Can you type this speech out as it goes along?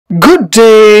Good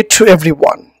day to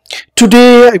everyone.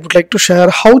 Today I would like to share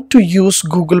how to use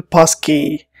Google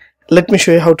Passkey. Let me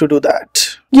show you how to do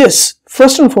that. Yes,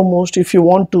 first and foremost, if you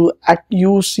want to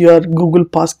use your Google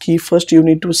Passkey, first you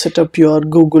need to set up your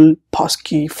Google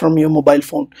Passkey from your mobile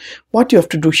phone. What you have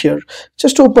to do here,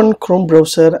 just open Chrome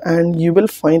browser and you will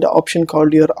find an option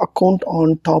called your account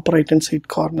on top right hand side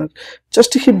corner.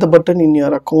 Just hit the button in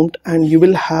your account and you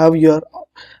will have your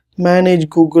manage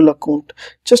Google account.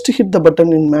 Just hit the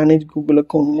button in manage Google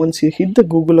account. Once you hit the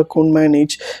Google account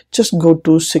manage, just go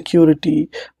to security.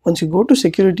 Once you go to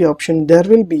security option, there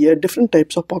will be a different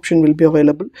types of option will be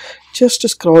available. Just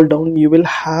scroll down, you will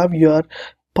have your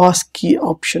passkey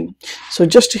option. So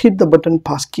just hit the button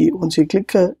passkey. Once you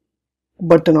click a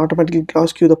button, automatically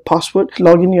ask you the password.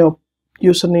 Log in your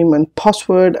username and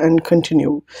password and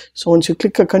continue. So once you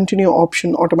click a continue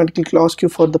option, automatically ask you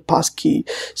for the passkey.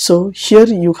 So here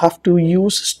you have to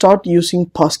start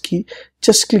using passkey.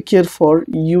 Just click here for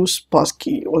use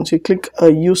passkey. Once you click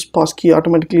use passkey,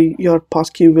 automatically your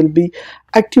passkey will be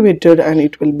activated and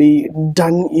it will be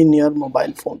done in your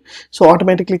mobile phone. So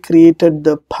automatically created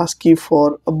the passkey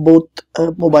for both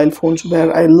mobile phones.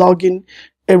 Where I log in,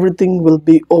 everything will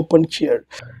be open here.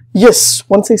 Yes,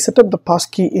 once I set up the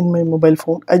passkey in my mobile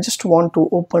phone, I just want to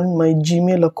open my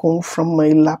Gmail account from my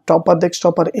laptop or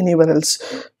desktop or anywhere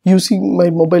else. Using my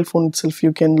mobile phone itself,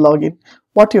 you can log in.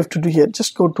 What you have to do here,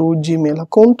 just go to Gmail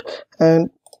account and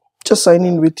just sign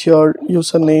in with your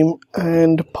username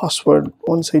and password.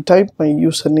 Once I type my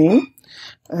username,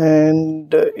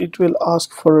 and it will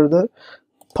ask for the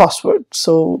password.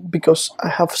 So because I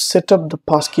have set up the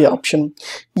passkey option,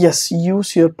 yes,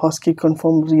 use your passkey,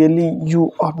 confirm really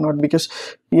you or not, because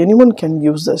anyone can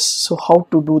use this. So how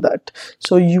to do that?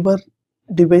 So your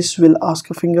device will ask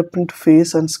a fingerprint,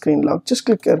 face and screen lock. Just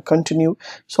click here continue.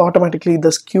 So automatically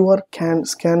this QR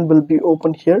scan will be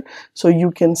open here, so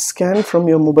you can scan from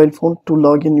your mobile phone to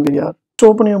log in with your. So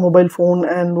open your mobile phone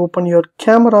and open your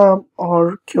camera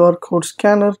or QR code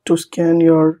scanner to scan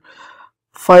your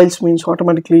files. Means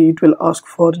automatically it will ask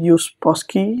for use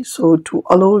passkey. So to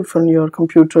allow from your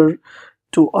computer,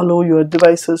 to allow your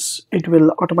devices, it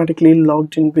will automatically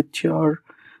logged in with your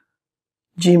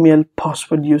Gmail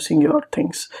password using your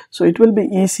things. So it will be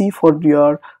easy for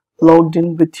your logged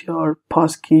in with your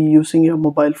passkey using your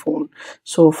mobile phone.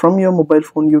 So from your mobile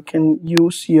phone you can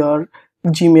use your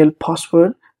Gmail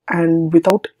password, and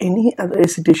without any other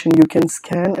hesitation you can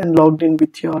scan and logged in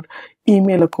with your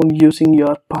email account using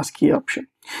your passkey option.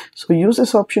 So use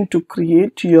this option to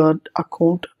create your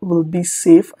account will be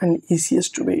safe and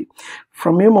easiest way.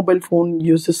 From your mobile phone,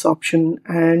 use this option,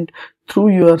 and through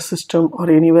your system or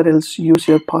anywhere else use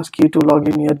your passkey to log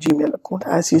in your Gmail account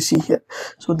as you see here.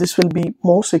 So this will be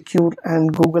more secure,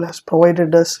 and Google has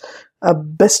provided us a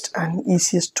best and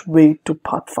easiest way to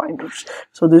pathfinders.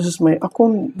 So this is my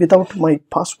account. Without my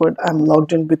password, I'm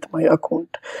logged in with my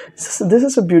account. So this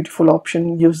is a beautiful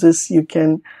option. Use this, you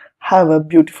can have a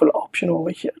beautiful option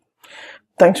over here.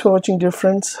 Thanks for watching, dear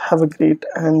friends. Have a great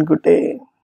and good day.